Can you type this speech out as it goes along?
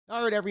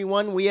All right,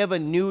 everyone, we have a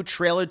new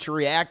trailer to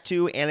react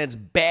to, and it's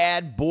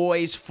Bad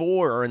Boys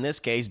 4, or in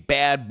this case,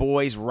 Bad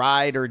Boys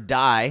Ride or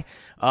Die.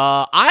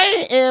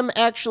 I am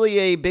actually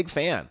a big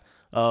fan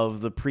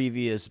of the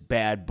previous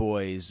Bad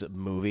Boys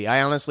movie.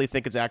 I honestly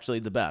think it's actually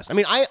the best. I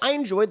mean, I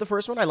enjoyed the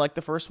first one. I liked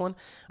the first one.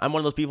 I'm one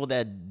of those people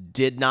that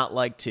did not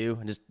like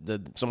 2. Just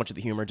so much of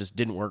the humor just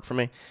didn't work for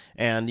me.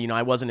 And, you know,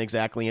 I wasn't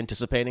exactly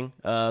anticipating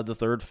the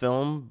third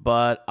film,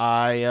 but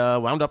I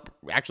wound up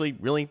actually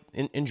really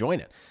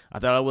enjoying it. I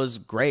thought it was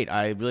great.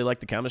 I really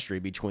liked the chemistry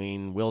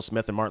between Will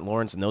Smith and Martin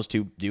Lawrence, and those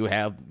two do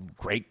have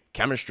great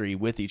chemistry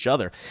with each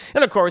other.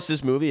 And, of course,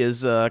 this movie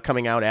is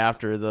coming out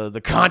after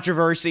the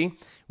controversy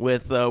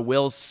with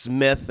Will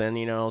Smith and,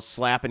 you know,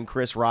 slapping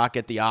Chris Rock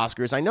at the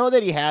Oscars. I know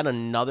that he had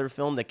another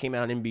film that came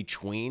out in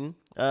between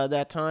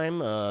that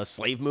time, a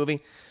slave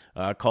movie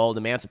called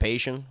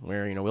Emancipation,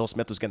 where, you know, Will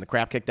Smith was getting the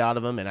crap kicked out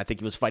of him, and I think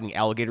he was fighting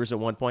alligators at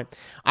one point.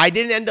 I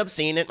didn't end up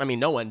seeing it. I mean,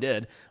 no one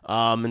did.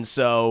 And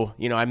so,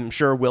 you know, I'm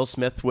sure Will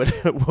Smith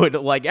would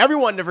like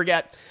everyone to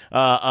forget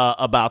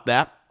about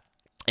that.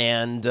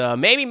 And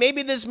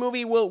maybe this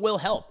movie will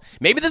help.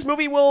 Maybe this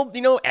movie will,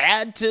 you know,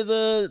 add to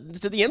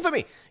the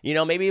infamy. You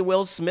know, maybe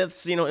Will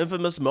Smith's, you know,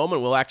 infamous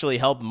moment will actually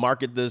help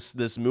market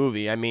this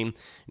movie. I mean,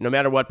 no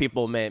matter what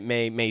people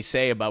may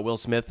say about Will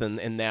Smith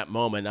in that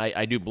moment,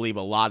 I do believe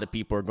a lot of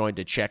people are going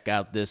to check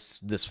out this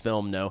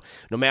film no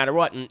matter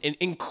what,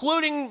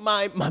 including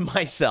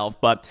myself.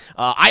 But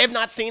I have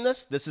not seen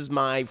this. This is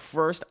my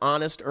first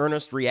honest,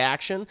 earnest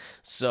reaction.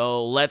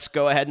 So let's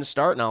go ahead and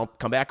start, and I'll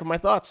come back with my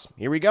thoughts.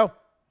 Here we go.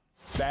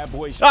 Bad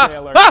Boys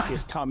trailer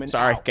is coming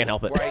Sorry, out can't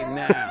help it. right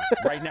now.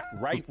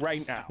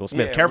 Right now. Will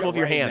Smith, careful with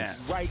your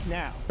hands. Right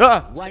now.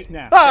 Right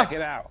now. Check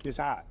it out. It's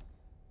hot.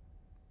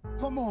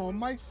 Come on,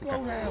 Mike,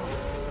 slow down.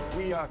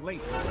 We are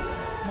late.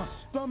 My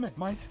stomach,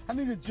 Mike. I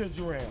need a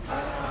ginger ale.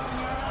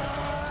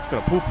 It's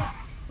gonna poop.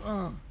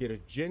 Get a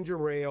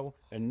ginger ale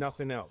and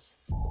nothing else.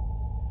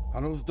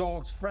 Are those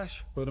dogs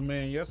fresh? Put them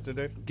in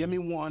yesterday. Give me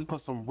one.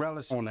 Put some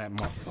relish on that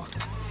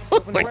motherfucker.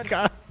 Oh my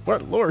God,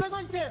 what lord?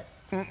 Right there.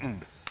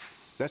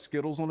 That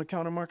Skittles on the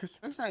counter, Marcus?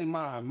 This ain't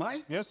mine,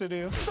 Mike. Yes, it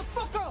is. Shut the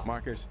fuck up.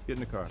 Marcus, get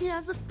in the car. He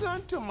has a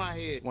gun to my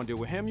head. Want to deal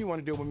with him? You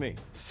want to deal with me?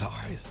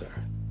 Sorry, sir,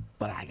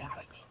 but I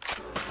gotta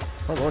go.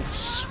 Oh, Lawrence is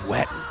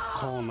sweating.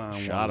 Call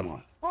 911. Shot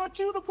him. Aren't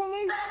you the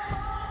police?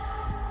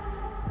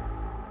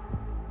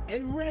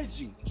 Hey,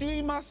 Reggie, did you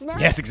eat my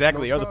snacks? Yes,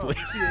 exactly. No, They are the sir.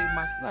 police. You ate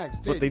my snacks,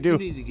 That's what they didn't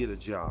do. You need to get a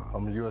job.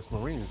 I'm a U.S.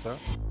 Marine, sir.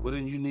 Well,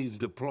 then you need to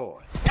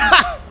deploy.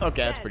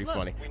 Okay, that's pretty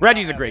funny.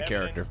 Reggie's a great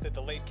character. That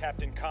the late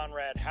Captain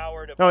Conrad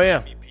Howard of Oh,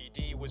 yeah. Miami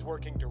PD was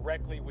working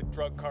directly with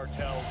drug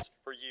cartels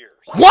for years.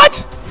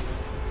 What?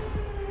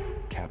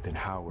 Captain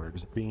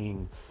Howard's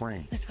being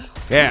framed.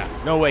 Yeah,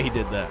 no way he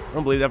did that. I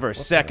don't believe that for a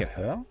second.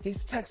 Hell?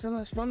 He's texting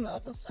us from the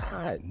other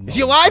side. Is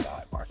he alive?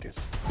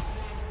 Marcus.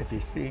 If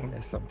he's seeing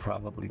this, I'm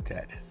probably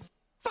dead.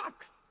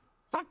 Fuck!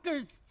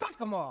 Fuckers! Fuck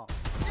them all!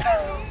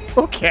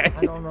 Okay.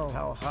 I don't know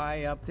how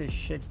high up this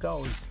shit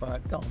goes,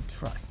 but don't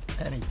trust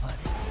anybody.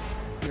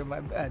 You're my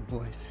bad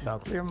boys. Now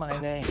clear my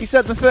name. He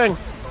said the thing.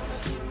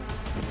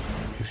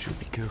 You should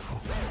be careful.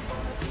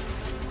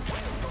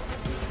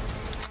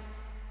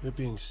 You're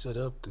being set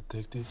up,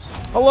 detectives.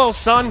 Hello,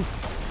 son.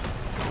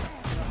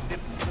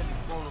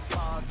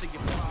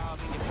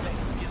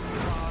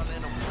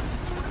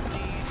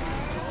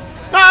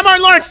 Ah,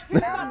 Martin Lawrence.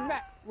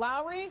 Suspects,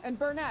 Lowry and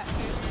Burnett.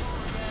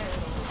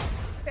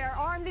 They're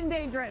armed and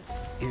dangerous.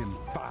 In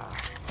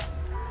 5,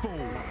 4, 3.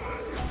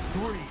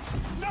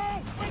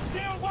 No!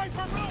 Windshield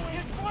wiper fluid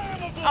is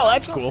flammable! Oh,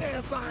 that's cool.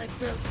 Damn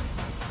scientist.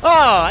 Oh,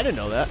 I didn't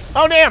know that.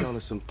 Oh, damn. Down to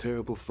some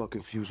terrible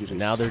fucking fugitives.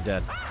 Now they're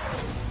dead.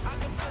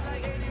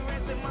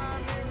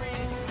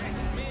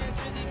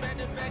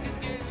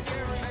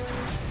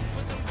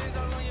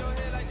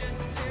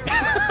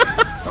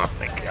 Oh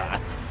my God.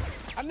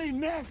 I need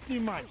nasty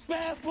Mike.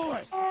 Bad boy.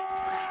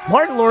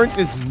 Martin Lawrence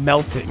is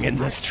melting in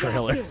this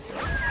trailer.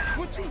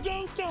 What you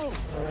do, though?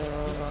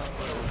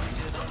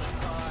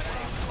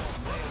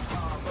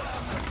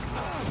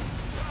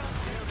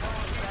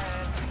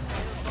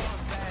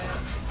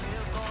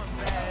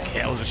 Okay,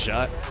 that was a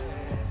shot.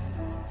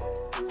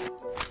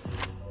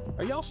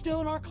 Are y'all still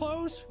in our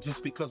clothes?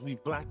 Just because we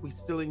black, we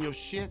still in your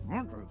shit?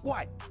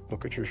 What?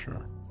 Look at your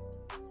shirt.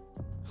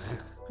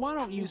 Why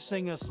don't you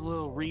sing us a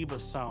little Reba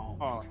song?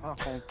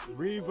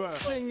 Reba.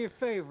 Sing your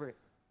favorite.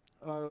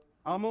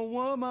 I'm a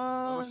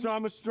woman. So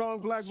I'm a strong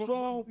black woman.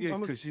 Strong. Yeah,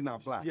 because she's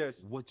not black.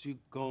 Yes. What you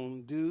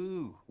gonna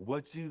do?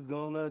 What you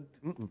gonna...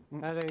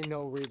 That ain't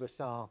no Reba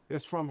song.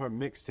 It's from her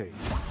mixtape.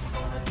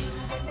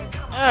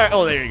 All right.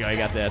 Oh, there you go. You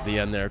got that at the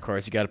end there, of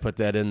course. You got to put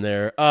that in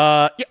there.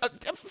 Yeah,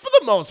 for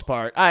the most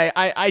part,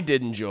 I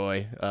did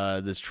enjoy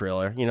this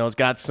trailer. You know, it's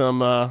got some,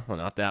 well,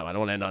 not that one. I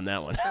don't want to end on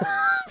that one.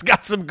 It's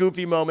got some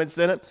goofy moments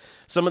in it.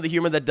 Some of the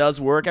humor that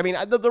does work. I mean,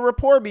 the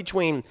rapport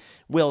between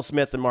Will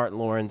Smith and Martin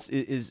Lawrence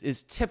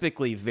is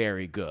typically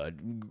very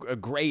good.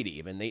 Great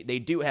even. They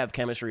do have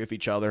chemistry with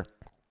each other.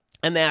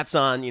 And that's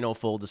on, you know,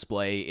 full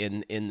display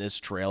in this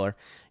trailer.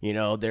 You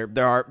know,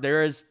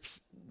 there is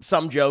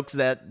some jokes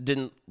that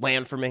didn't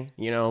land for me,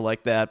 you know,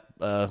 like that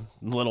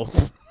little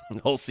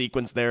whole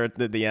sequence there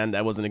at the end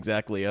that wasn't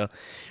exactly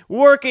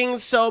working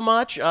so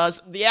much.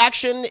 The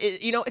action,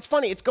 you know, it's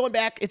funny. It's going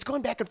back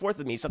and forth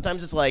with me.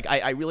 Sometimes it's like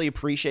I really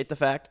appreciate the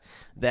fact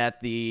that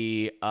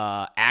the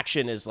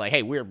action is like,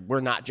 hey,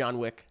 we're not John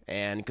Wick,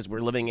 and because we're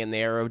living in the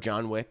era of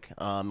John Wick,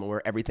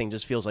 where everything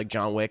just feels like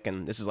John Wick,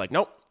 and this is like,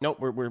 nope,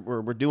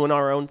 we're doing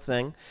our own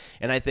thing,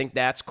 and I think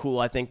that's cool.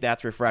 I think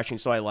that's refreshing,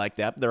 so I like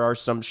that. There are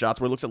some shots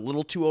where it looks a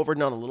little too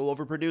overdone, a little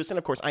overproduced, and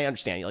of course I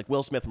understand. Like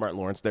Will Smith, Martin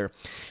Lawrence, they're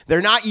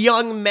not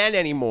young men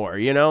anymore.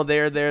 You know,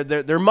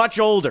 they're much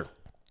older.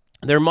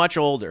 They're much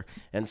older,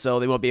 and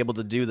so they won't be able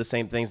to do the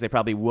same things they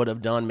probably would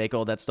have done, make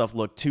all that stuff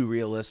look too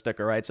realistic,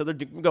 all right? So they're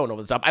going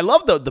over the top. I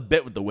love the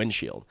bit with the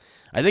windshield.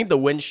 I think the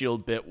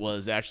windshield bit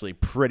was actually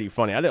pretty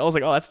funny. I was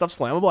like, oh, that stuff's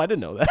flammable? I didn't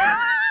know that.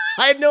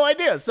 I had no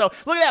idea. So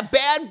look at that.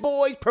 Bad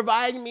Boys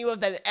providing me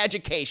with an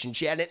education,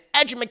 Chad, an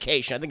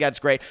edumacation. I think that's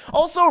great.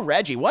 Also,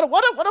 Reggie. What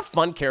a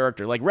fun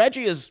character. Like,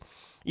 Reggie is,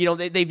 you know,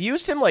 they've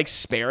used him, like,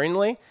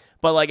 sparingly,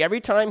 but, like,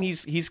 every time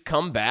he's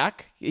come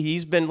back,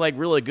 he's been, like,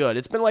 really good.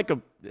 It's been, like,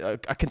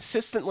 a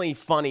consistently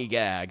funny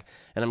gag,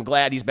 and I'm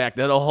glad he's back.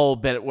 That whole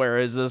bit where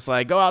it's just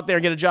like, go out there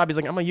and get a job. He's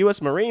like, I'm a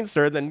U.S. Marine,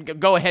 sir. Then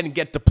go ahead and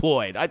get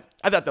deployed. I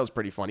thought that was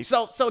pretty funny.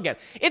 So again,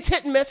 it's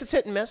hit and miss. It's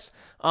hit and miss.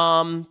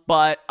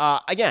 But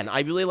again,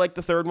 I really like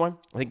the third one.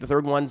 I think the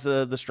third one's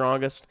the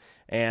strongest,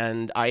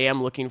 and I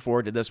am looking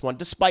forward to this one,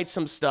 despite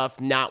some stuff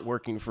not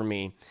working for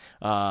me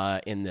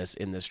in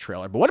this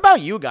trailer. But what about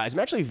you guys? I'm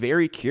actually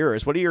very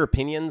curious. What are your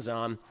opinions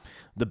on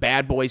the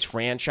Bad Boys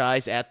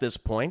franchise at this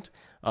point?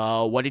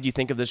 What did you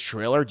think of this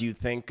trailer? Do you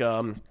think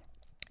kind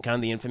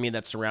of the infamy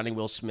that's surrounding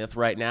Will Smith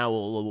right now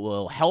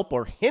will help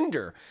or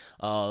hinder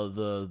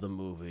the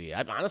movie?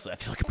 Honestly, I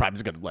feel like it probably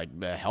is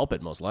going to help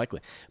it most likely.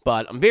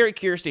 But I'm very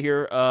curious to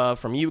hear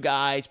from you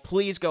guys.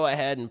 Please go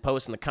ahead and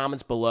post in the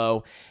comments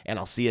below, and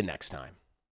I'll see you next time.